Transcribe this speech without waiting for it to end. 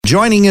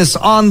joining us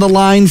on the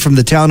line from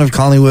the town of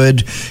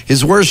Collingwood,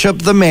 His Worship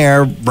the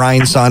Mayor,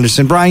 Brian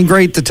Saunderson. Brian,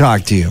 great to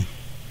talk to you.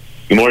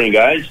 Good morning,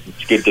 guys.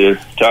 It's good to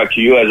talk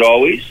to you, as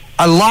always.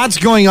 A lot's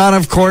going on,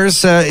 of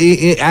course,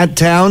 at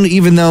town,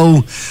 even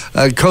though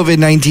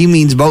COVID-19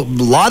 means a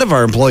lot of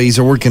our employees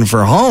are working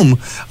from home.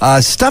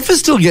 Stuff is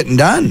still getting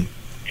done.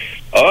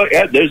 Oh,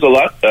 yeah, there's a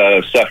lot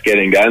of stuff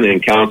getting done,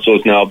 and council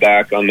is now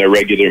back on their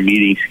regular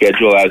meeting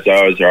schedule, as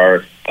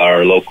are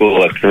our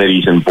local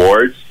committees and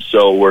boards.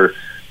 So we're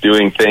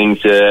doing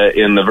things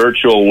in the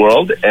virtual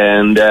world,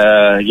 and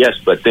yes,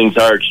 but things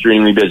are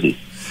extremely busy.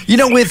 You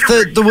know, with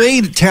the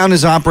way the town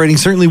is operating,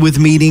 certainly with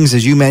meetings,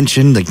 as you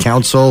mentioned, the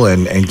council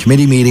and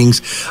committee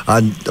meetings,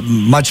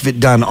 much of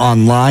it done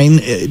online.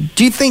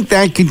 Do you think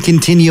that could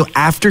continue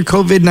after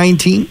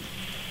COVID-19?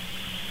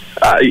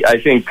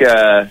 I think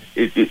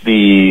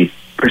the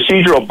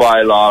procedural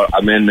bylaw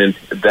amendment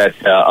that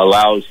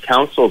allows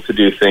council to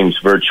do things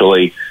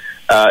virtually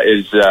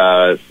is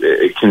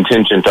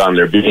contingent on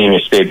there being a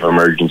state of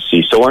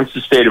emergency. So once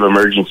the state of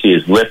emergency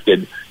is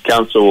lifted,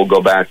 council will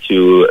go back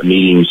to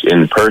meetings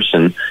in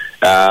person,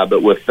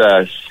 but with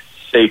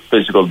safe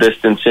physical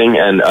distancing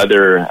and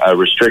other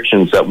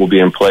restrictions that will be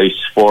in place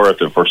for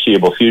the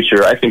foreseeable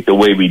future, I think the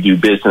way we do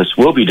business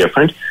will be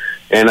different.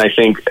 And I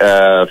think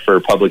for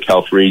public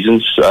health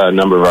reasons, a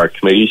number of our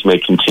committees may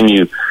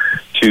continue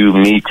to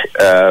meet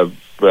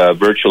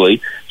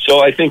virtually.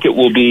 So I think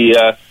it'll be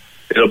a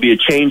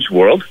changed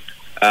world.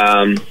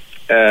 And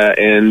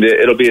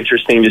it'll be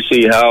interesting to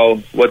see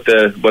what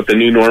the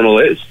new normal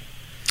is.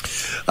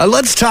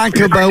 Let's talk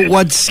about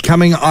what's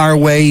coming our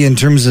way in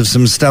terms of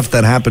some stuff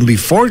that happened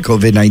before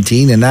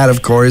COVID-19, and that,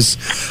 of course,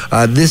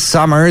 this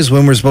summer is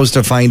when we're supposed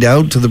to find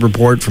out to the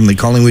report from the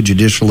Collingwood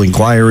Judicial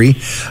Inquiry.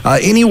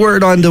 Any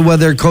word on to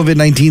whether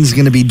COVID-19 is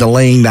going to be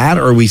delaying that,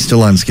 or are we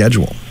still on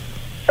schedule?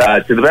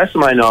 To the best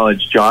of my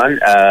knowledge, John,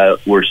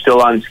 we're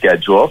still on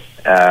schedule.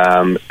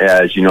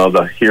 As you know,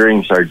 the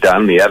hearings are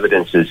done, the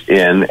evidence is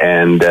in,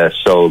 and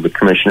so the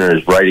commissioner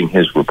is writing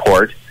his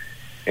report.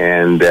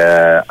 And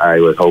I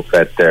would hope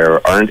that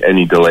there aren't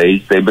any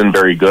delays. They've been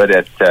very good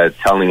at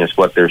telling us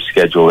what their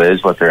schedule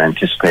is, what their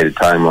anticipated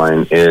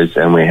timeline is,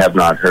 and we have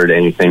not heard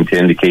anything to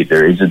indicate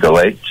there is a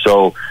delay.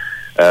 So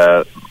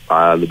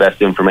the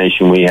best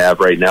information we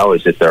have right now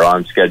is that they're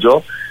on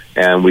schedule,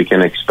 and we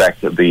can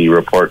expect the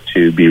report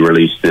to be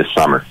released this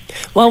summer.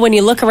 Well, when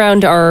you look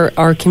around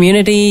our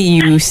community,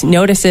 you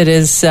notice it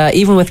is,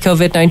 even with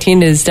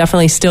COVID-19, it is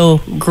definitely still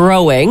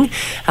growing.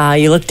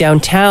 You look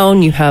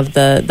downtown, you have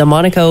the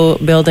Monaco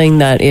building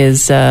that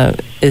is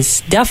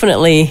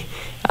definitely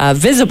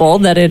visible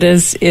that it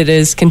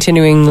is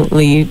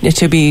continually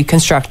to be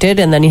constructed,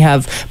 and then you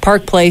have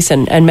Park Place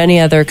and many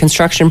other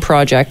construction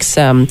projects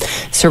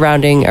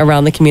surrounding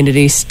around the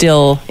community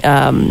still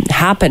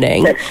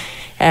happening.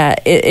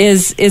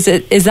 Is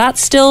that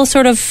still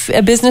sort of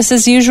a business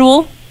as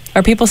usual?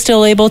 Are people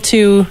still able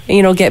to,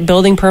 get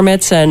building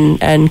permits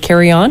and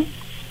carry on?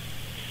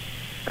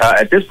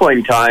 At this point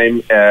in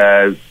time,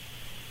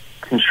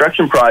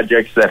 construction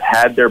projects that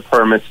had their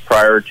permits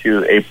prior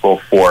to April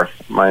 4th,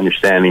 my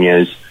understanding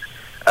is,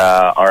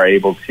 are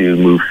able to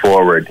move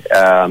forward.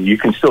 You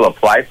can still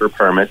apply for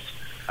permits,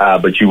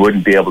 but you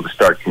wouldn't be able to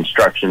start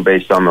construction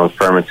based on those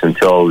permits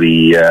until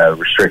the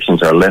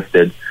restrictions are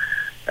lifted.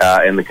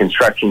 And the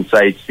construction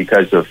sites,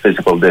 because of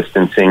physical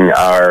distancing,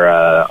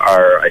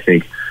 are I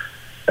think,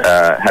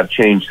 have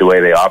changed the way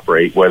they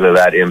operate. Whether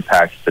that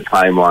impacts the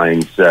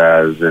timelines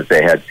that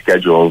they had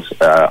schedules,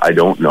 I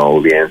don't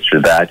know the answer to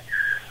that.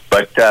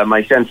 But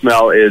my sense,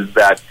 Mel, is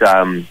that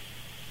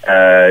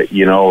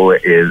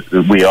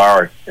we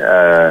are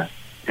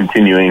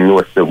continuing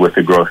with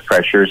the growth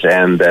pressures,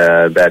 and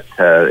that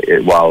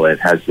while it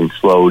has been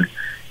slowed,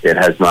 it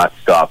has not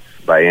stopped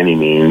by any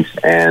means,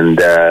 and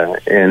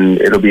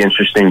it'll be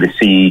interesting to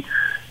see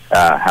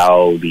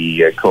how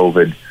the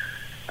COVID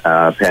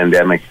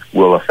pandemic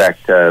will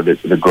affect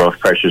the growth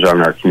pressures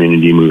on our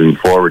community moving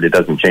forward. It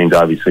doesn't change,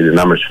 obviously, the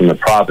numbers from the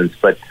province,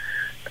 but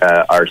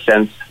our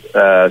sense,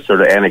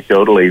 sort of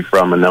anecdotally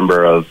from a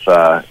number of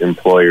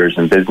employers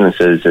and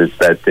businesses, is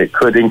that it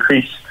could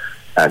increase,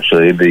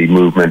 actually, the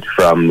movement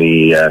from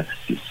the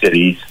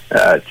cities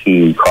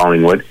to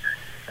Collingwood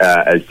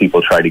as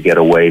people try to get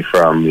away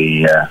from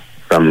the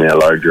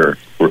larger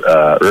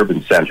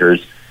urban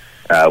centers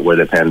where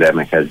the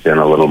pandemic has been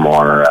a little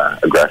more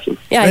aggressive.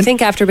 Yeah, I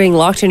think after being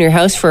locked in your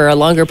house for a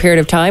longer period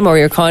of time, or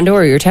your condo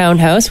or your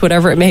townhouse,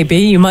 whatever it may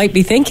be, you might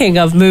be thinking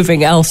of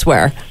moving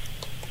elsewhere.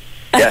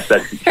 Yes,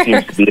 that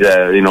seems to be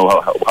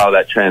how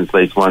that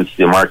translates once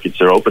the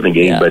markets are open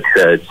again, yeah. But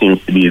it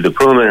seems to be the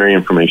preliminary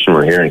information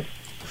we're hearing.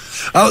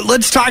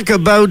 Let's talk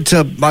about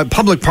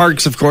public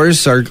parks, of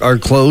course, are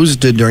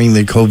closed during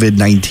the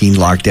COVID-19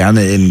 lockdown,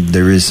 and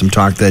there is some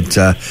talk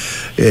that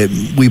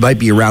we might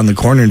be around the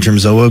corner in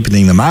terms of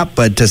opening them up,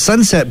 but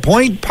Sunset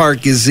Point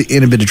Park is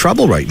in a bit of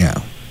trouble right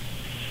now.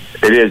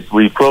 It is.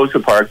 We closed the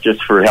park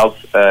just for health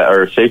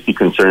or safety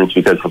concerns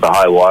because of the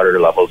high water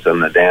levels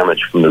and the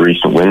damage from the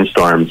recent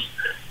windstorms,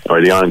 or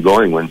the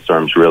ongoing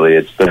windstorms, really.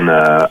 It's been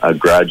a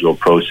gradual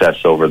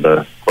process over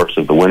the course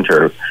of the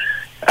winter.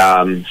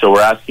 So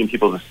we're asking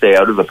people to stay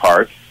out of the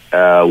park.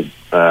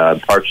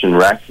 Parks and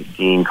Rec,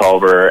 Dean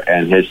Culver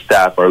and his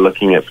staff are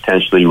looking at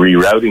potentially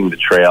rerouting the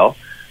trail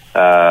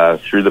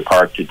through the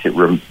park to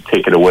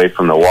take it away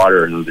from the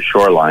water and the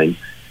shoreline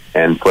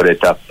and put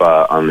it up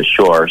on the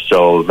shore.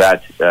 So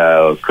that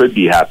could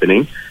be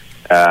happening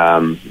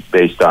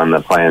based on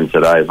the plans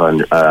that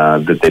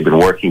that they've been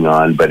working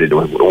on, but it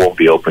won't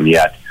be open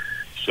yet.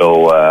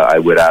 So I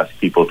would ask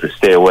people to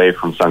stay away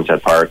from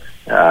Sunset Park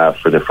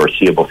for the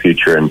foreseeable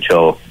future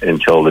until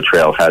the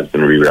trail has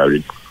been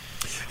rerouted.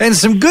 And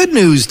some good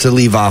news to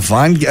leave off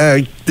on.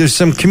 There's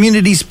some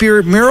community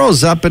spirit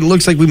murals up, and it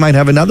looks like we might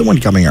have another one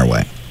coming our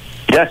way.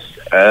 Yes.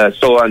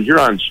 So on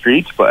Huron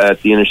Street,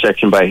 at the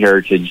intersection by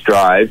Heritage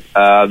Drive,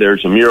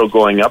 there's a mural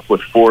going up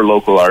with 4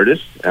 local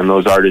artists, and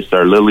those artists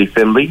are Lily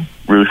Findlay,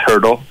 Ruth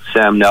Hurdle,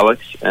 Sam Nellix,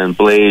 and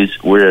Blaze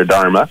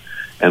Wiradharma.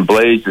 And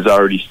Blaze has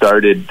already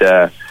started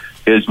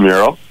his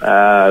mural,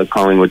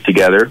 Collingwood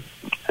Together,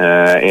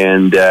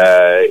 and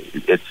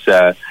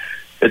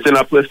it's an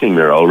uplifting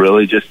mural,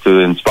 really, just to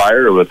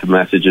inspire with the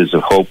messages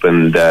of hope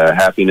and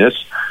happiness,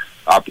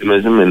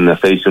 optimism in the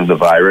face of the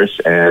virus.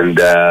 And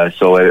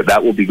so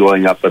that will be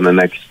going up in the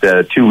next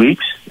 2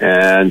 weeks.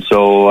 And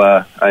so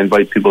I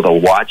invite people to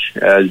watch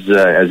as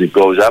it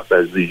goes up,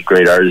 as these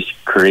great artists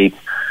create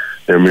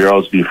their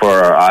murals before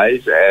our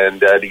eyes, and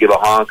to give a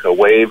honk, a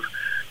wave,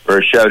 or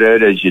a shout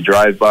out as you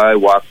drive by,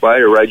 walk by,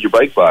 or ride your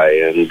bike by.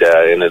 And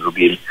it'll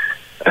be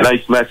a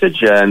nice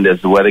message. And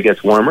as the weather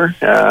gets warmer,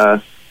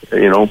 a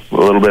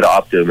little bit of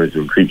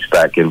optimism creeps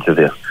back into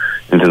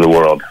the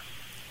world.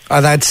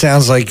 That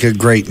sounds like a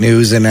great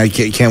news, and I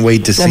can't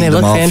wait to see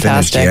them all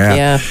fantastic, finished.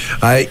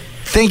 Yeah.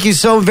 Thank you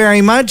so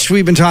very much.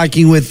 We've been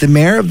talking with the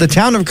mayor of the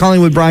town of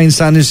Collingwood, Brian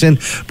Saunderson.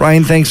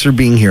 Brian, thanks for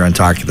being here on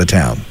Talk of the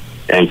Town.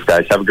 Thanks,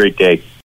 guys. Have a great day.